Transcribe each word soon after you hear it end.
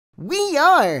We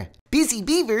are Busy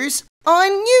Beavers on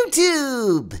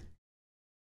YouTube.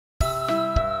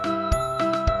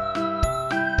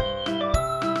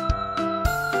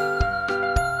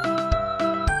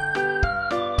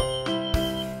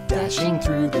 Dashing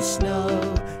through the snow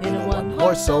in a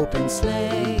one-horse open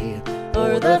sleigh,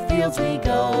 o'er the fields we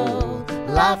go,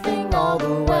 laughing all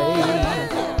the way.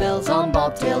 Bells on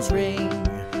bobtails ring,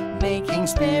 making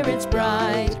spirits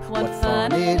bright. What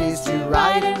fun it is to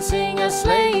ride and sing a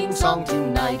sleighing song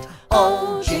tonight.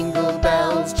 Oh, jingle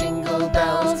bells, jingle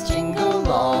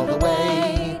all the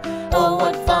way. Oh,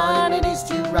 what fun it is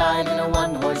to ride in a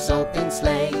one-horse open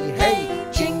sleigh. Hey,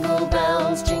 jingle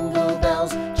bells, jingle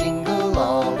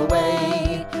all the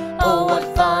way. Oh,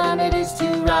 what fun it is to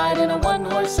ride in a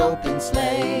one-horse open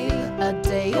sleigh. A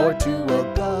day or two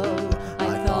ago,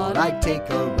 I thought I'd take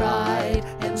a ride,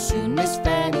 and soon Miss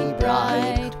Fanny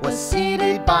Bright was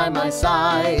seated by my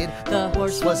side. The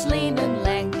horse was lean and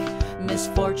lank,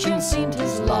 misfortune seemed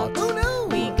his lot. Oh no!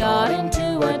 We got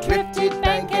into a drifted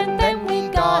bank, and then we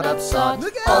got upsot.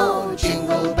 Look out! Oh,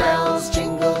 jingle bells,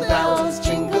 jingle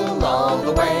all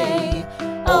the way.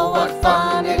 Oh, what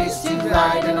fun it is to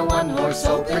ride in a one-horse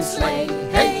open sleigh.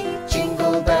 Hey,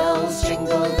 jingle bells,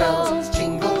 jingle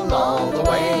all the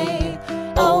way.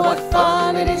 Oh, what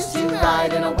fun it is to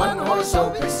ride in a one-horse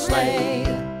open sleigh.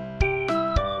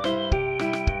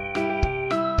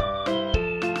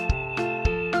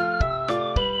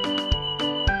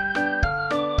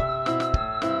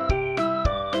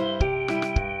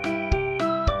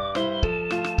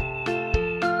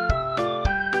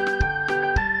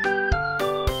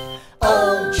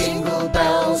 Oh, jingle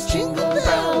bells,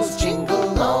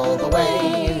 jingle all the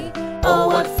way. Oh,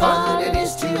 what fun it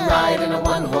is to ride in a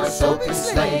one-horse open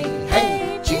sleigh.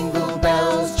 Hey, jingle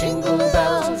bells,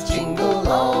 jingle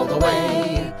all the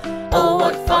way. Oh,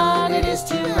 what fun it is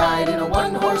to ride in a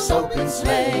one-horse open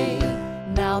sleigh.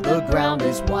 Now the ground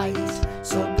is white,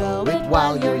 so go it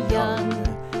while you're young.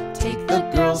 Take the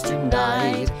girls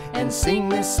tonight and sing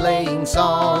this sleighing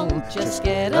song. Just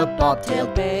get a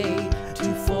bobtailed bay,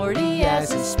 240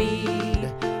 as his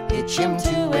speed. Hitch him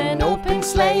to an open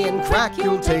sleigh, and crack,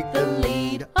 you'll take the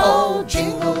lead. Oh,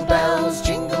 jingle bells,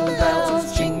 jingle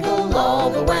all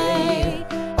the way.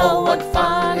 Oh, what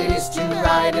fun it is to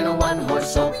ride in a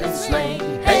one-horse open sleigh.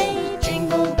 Hey,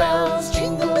 jingle bells,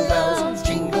 jingle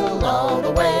all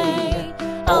the way.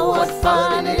 Oh, what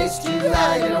fun it is to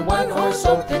ride in a one-horse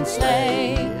open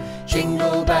sleigh.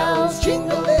 Jingle bells,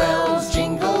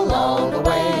 jingle all the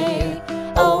way.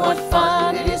 Oh, what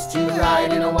fun it is to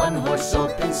ride in a one-horse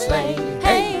open sleigh.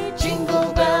 Hey,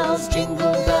 jingle bells,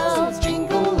 jingle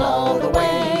all the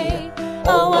way.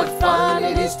 Oh, what fun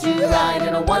it is to ride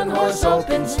in a one-horse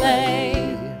open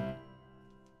sleigh.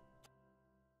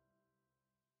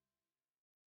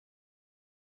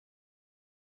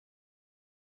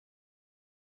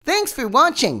 Thanks for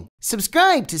watching.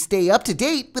 Subscribe to stay up to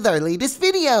date with our latest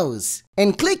videos.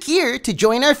 And click here to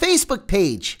join our Facebook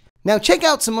page. Now check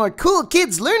out some more cool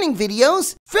kids learning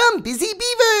videos from Busy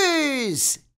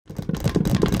Beavers!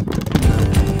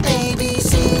 A, B,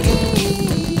 C, D,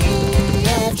 E,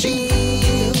 F, G,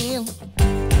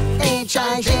 H,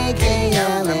 I, J, K,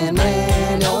 L, M, N.